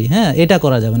পানিশ করি, হ্যাঁ, এটা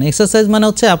করা যাবে না। এক্সারসাইজ মানে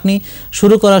হচ্ছে আপনি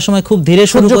শুরু করার সময় খুব ধীরে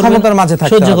শুরু করবেন, ক্ষমতার মাঝে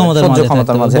থাকতে হবে, সহ্য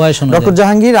ক্ষমতার মাঝে। ডক্টর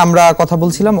জাহাঙ্গীর, আমরা কথা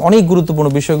বলছিলাম অনেক গুরুত্বপূর্ণ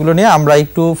বিষয়গুলো নিয়ে, আমরা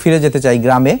একটু ফিরে যেতে চাই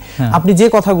গ্রামে। আপনি যে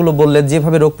কথাগুলো বললেন,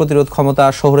 যেভাবে রোগ প্রতিরোধ ক্ষমতা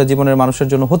শহরে জীবনের মানুষের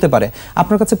জন্য হতে পারে,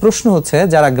 আপনার কাছে প্রশ্ন হচ্ছে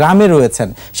যারা গ্রামে রয়েছেন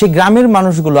সেই গ্রামের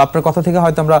মানুষগুলো, আপনার কথা থেকে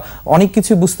হয়তো আমরা অনেক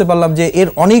কিছু বুঝতে পারলাম যে এর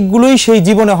অনেকগুলোই সেই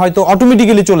জীবনে হয়তো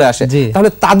অটোমেটিক্যালি চলে আসে, তাহলে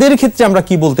তাদের ক্ষেত্রে আমরা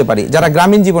কি বলতে পারি যারা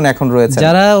গ্রামীণ জীবনে এখন রয়েছে?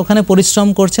 যারা ওখানে পরিশ্রম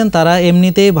করছেন তারা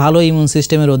এমনিতেই ভালো ইমিউন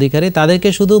সিস্টেমের অধিকারী, তাদেরকে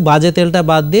শুধু বাজে তেলটা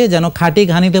বাদ দিয়ে যেন খাঁটি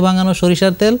ঘানিতে ভাঙানো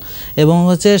সরিষার তেল এবং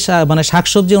হচ্ছে মানে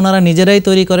শাকসবজি ওনারা নিজেরাই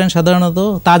তৈরি করেন, সাধারণত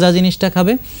তাজা জিনিসটা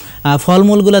খাবে,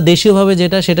 ফলমূলগুলো দেশীয়ভাবে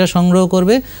যেটা সেটা সংগ্রহ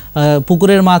করবে,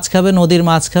 পুকুরের মাছ খাবে, নদীর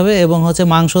মাছ খাবে, এবং হচ্ছে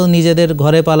মাংস নিজেদের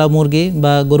ঘরে পালা মুরগি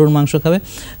বা গরুর মাংস খাবে,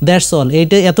 দ্যাটস অল।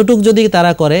 এইটা এতটুক যদি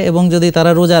তারা করে এবং যদি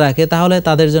তারা রোজা রাখে তাহলে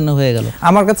তাদের জন্য হয়ে গেল।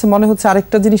 আমার কাছে মনে হচ্ছে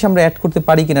আরেকটা জিনিস আমরা অ্যাড করতে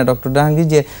পারি কিনা ডক্টর জাহাঙ্গীর,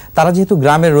 যে তারা যেহেতু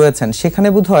গ্রামে রয়েছেন সেখানে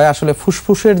বোধহয় আসলে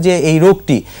ফুসফুসের যে এই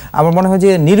রোগটি, আমার মনে হয়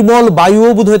যে নির্মল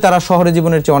বায়ুও বোধহয় তারা শহরে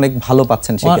জীবনের চেয়ে অনেক ভালো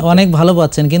পাচ্ছেন, অনেক ভালো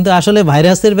পাচ্ছেন। কিন্তু আসলে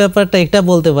ভাইরাসের ব্যাপারটা একটা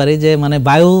বলতে পারি যে মানে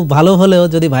বায়ু ভালো হলেও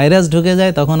যদি ভাইরাস ঢুকে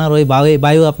যায় তখন আর ওই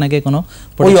বায়ু আপনাকে কোনো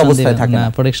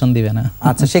প্রোটেকশন দিবে না।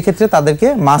 আচ্ছা, সেক্ষেত্রে তাদেরকে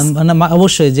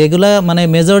অবশ্যই যেগুলা মানে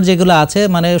মেজর যেগুলো আছে,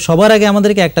 মানে সবার আগে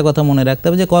আমাদেরকে একটা কথা মনে রাখতে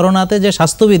হবে যে করোনাতে যে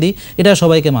স্বাস্থ্যবিধি এটা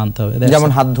সবাইকে মানতে হবে, যেমন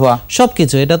হাত ধোয়া,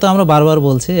 সবকিছু, এটা তো আমরা বারবার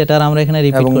বলছি, এটা আমরা এখানে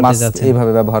রিপিট করতে যাচ্ছি,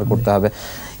 এইভাবে ব্যবহার করতে হবে।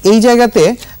 এই জায়গাতে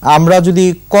আমরা যদি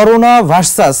করোনা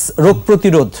ভার্সাস রোগ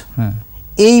প্রতিরোধ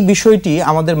এই বিষয়টি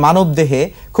আমাদের মানব দেহে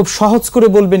খুব সহজ করে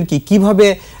বলবেন কি, কিভাবে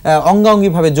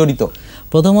অঙ্গাঙ্গিভাবে জড়িত?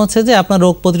 প্রথম হচ্ছে যে আপনার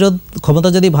রোগ প্রতিরোধ ক্ষমতা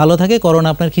যদি ভালো থাকে করোনা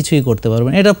আপনার কিছুই করতে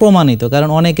পারবেন, এটা প্রমাণিত, কারণ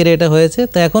অনেকের এটা হয়েছে।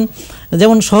 তো এখন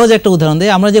যেমন সহজ একটা উদাহরণ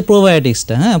দিই, আমরা যে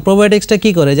প্রোবায়োটিক্সটা, হ্যাঁ, প্রোবায়োটিক্সটা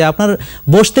কী করে যে আপনার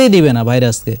বসতেই দিবে না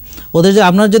ভাইরাসকে, ওদের যে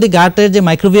আপনার যদি গাটের যে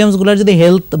মাইক্রোবিয়ামসগুলোর যদি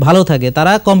হেলথ ভালো থাকে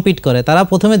তারা কম্পিট করে, তারা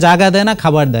প্রথমে জায়গা দেয় না,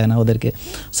 খাবার দেয় না ওদেরকে,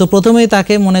 সো প্রথমেই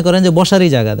তাকে মনে করেন যে বসারই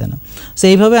জায়গা দেয় না। সো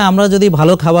এইভাবে আমরা যদি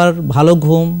ভালো খাবার, ভালো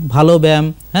ঘুম, ভালো ব্যায়াম,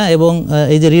 হ্যাঁ, এবং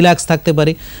এই যে রিল্যাক্স থাকতে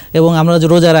পারি এবং আমরা যে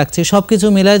রোজা রাখছি, সব কিছু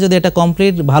মিলায় যদি একটা কমপ্লিট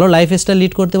ভালো লাইফস্টাইল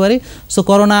লিড করতে পারি, সো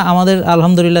করোনা আমাদের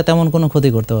আলহামদুলিল্লাহ তেমন কোনো ক্ষতি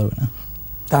করতে পারবে না।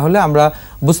 তাহলে আমরা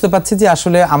বুঝতে পারছি যে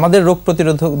আসলে আমাদের রোগ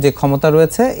প্রতিরোধক যে ক্ষমতা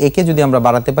রয়েছে একে যদি আমরা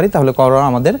বাড়াতে পারি তাহলে করোনা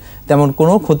আমাদের তেমন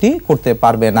কোনো ক্ষতি করতে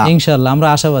পারবে না, ইনশাআল্লাহ, আমরা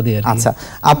আশাবাদী। আচ্ছা,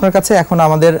 আপনার কাছে এখন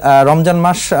আমাদের রমজান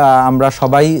মাস, আমরা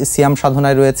সবাই সিয়াম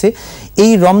সাধনায় রয়েছে,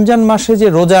 এই রমজান মাসে যে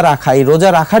রোজা রাখা, এই রোজা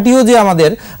রাখাটিও যে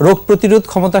আমাদের রোগ প্রতিরোধ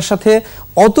ক্ষমতার সাথে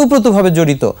অতপ্রতভাবে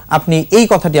জড়িত, আপনি এই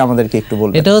কথাটি আমাদেরকে একটু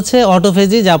বলবেন। এটা হচ্ছে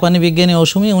অটোফেজি, জাপানি বিজ্ঞানী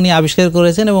ওসুমি উনি আবিষ্কার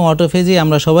করেছেন, এবং অটোফেজি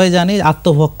আমরা সবাই জানি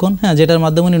আত্মভক্ষণ, হ্যাঁ, যেটার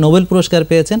মাধ্যমে উনি নোবেল পুরস্কার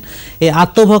পেয়েছেন। এই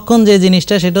আত্মভক্ষণ যে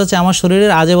জিনিসটা সেটা হচ্ছে আমার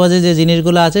শরীরের আজে বাজে যে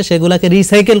জিনিসগুলো আছে সেগুলোকে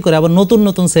রিসাইকেল করে আবার নতুন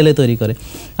নতুন সেলে তৈরি করে।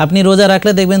 আপনি রোজা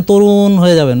রাখলে দেখবেন তরুণ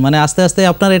হয়ে যাবেন, মানে আস্তে আস্তে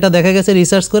আপনার এটা দেখা গেছে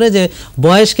রিসার্চ করে যে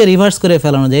বয়সকে রিভার্স করে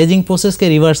ফেলানো যায়, এজিং প্রসেসকে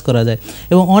রিভার্স করা যায়,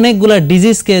 এবং অনেকগুলো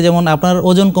ডিজিজকে, যেমন আপনার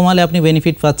ওজন কমালে আপনি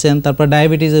বেনিফিট পাচ্ছেন, তারপর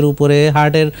ডায়াবেটিসের উপরে,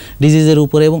 হার্টের ডিজিজের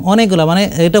উপরে, এবং অনেকগুলো, মানে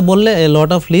এটা বললে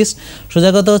লট অফ লিস্ট।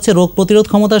 সোজা কথা হচ্ছে রোগ প্রতিরোধ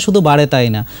ক্ষমতা শুধু বাড়ে তাই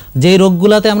না, যেই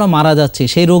রোগগুলাতে আমরা মারা যাচ্ছি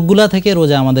সেই রোগগুলা থেকে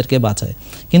রোজা আমাদেরকে বাঁচায়।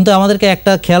 কিন্তু আমাদেরকে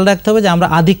একটা খেয়াল রাখতে হবে যে আমরা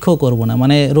আধিক্য করব না,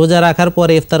 মানে রোজা রাখার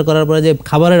পরে, ইফতার করার পরে যে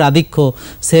খাবারের আধিক্য,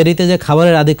 সেহরিতে যে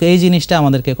খাবারের আধিক্য, এই জিনিসটা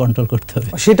আমাদেরকে কন্ট্রোল করতে হবে,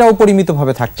 সেটাও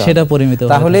পরিমিতভাবে থাকতে হবে, সেটা পরিমিত।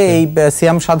 তাহলে এই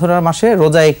সিয়াম সাধনার মাসে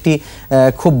রোজা একটি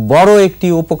খুব বড় একটি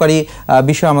উপকারী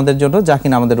বিষয় আমাদের জন্য, যা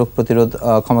কিনা আমাদের রোগ প্রতিরোধ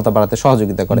ক্ষমতা বাড়াতে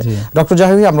সহযোগিতা করে। ডক্টর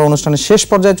জাহাঙ্গীর, আমরা অনুষ্ঠানের শেষ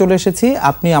পর্যায়ে চলে এসেছি,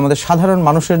 আপনি আমাদের সাধারণ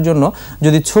মানুষের জন্য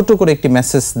যদি ছোট করে একটি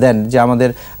মেসেজ দেন যে আমাদের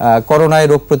করোনায়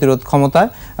রোগ প্রতিরোধ ক্ষমতা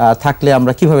থাকলে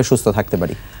আমরা কিভাবে সুস্থ থাকতে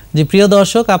পারি। জি প্রিয়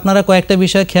দর্শক, আপনারা কয়েকটা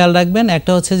বিষয় খেয়াল রাখবেন।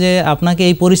 একটা হচ্ছে যে আপনাকে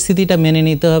এই পরিস্থিতিটা মেনে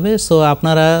নিতে হবে। সো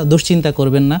আপনারা দুশ্চিন্তা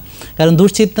করবেন না, কারণ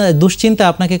দুশ্চিন্তা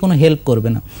আপনাকে কোনো হেল্প করবে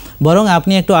না। বরং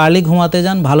আপনি একটু আর্লি ঘুমাতে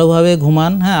যান, ভালোভাবে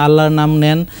ঘুমান, হ্যাঁ, আল্লাহর নাম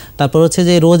নেন। তারপর হচ্ছে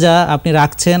যে রোজা আপনি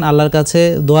রাখছেন, আল্লাহর কাছে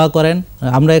দোয়া করেন।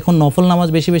 আমরা এখন নফল নামাজ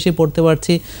বেশি বেশি পড়তে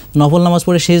পারছি। নফল নামাজ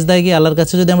পড়ে সেজদায় গিয়ে আল্লাহর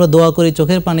কাছে যদি আমরা দোয়া করি,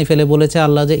 চোখের পানি ফেলে বলেছে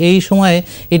আল্লাহ যে এই সময়ে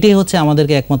এটাই হচ্ছে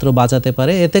আমাদেরকে একমাত্র বাঁচাতে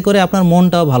পারে, এতে করে আপনার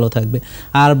মনটাও ভালো থাকবে।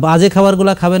 আর বাজে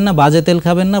খাবারগুলো খাবেন না, বাজে তেল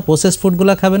খাবেন না, প্রসেস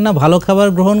ফুডগুলো খাবেন না, ভালো খাবার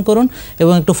গ্রহণ করুন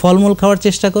এবং একটু ফলমূল খাওয়ার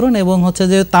চেষ্টা করুন এবং হচ্ছে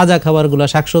যে তাজা খাবারগুলো,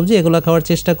 শাকসবজি, এগুলো খাওয়ার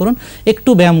চেষ্টা করুন, একটু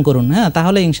ব্যায়াম করুন, হ্যাঁ,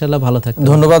 তাহলে ইনশাআল্লাহ ভালো থাকবে।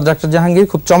 ধন্যবাদ ডাক্তার জাহাঙ্গীর,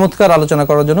 খুব চমৎকার আলোচনা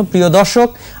করার জন্য। প্রিয় দর্শক,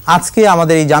 আজকে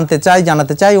আমাদের এই জানতে চাই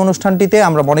জানাতে চাই অনুষ্ঠানটিতে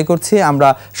আমরা মনে করছি আমরা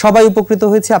সবাই উপকৃত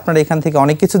হয়েছি। আপনারা এখান থেকে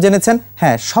অনেক কিছু জেনেছেন।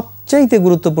 হ্যাঁ, সবচাইতে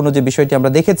গুরুত্বপূর্ণ যে বিষয়টি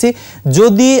আমরা দেখেছি,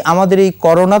 যদি আমাদের এই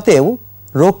করোনাতেও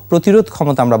রোগ প্রতিরোধ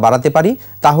ক্ষমতা আমরা বাড়াতে পারি,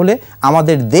 তাহলে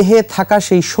আমাদের দেহে থাকা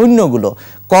সেই সৈন্যগুলো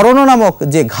করোনা নামক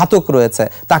যে ঘাতক রয়েছে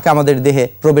তাকে আমাদের দেহে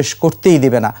প্রবেশ করতেই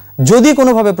দেবে না। যদি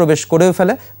কোনোভাবে প্রবেশ করেও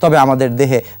ফেলে, তবে আমাদের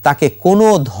দেহে তাকে কোনো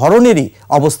ধরনেরই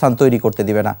অবস্থান তৈরি করতে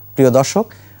দিবে না। প্রিয় দর্শক,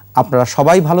 আপনারা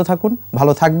সবাই ভালো থাকুন,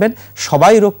 ভালো থাকবেন,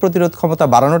 সবাই রোগ প্রতিরোধ ক্ষমতা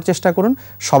বাড়ানোর চেষ্টা করুন।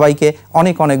 সবাইকে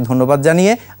অনেক অনেক ধন্যবাদ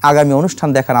জানিয়ে আগামী অনুষ্ঠান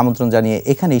দেখার আমন্ত্রণ জানিয়ে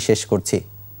এখানেই শেষ করছি।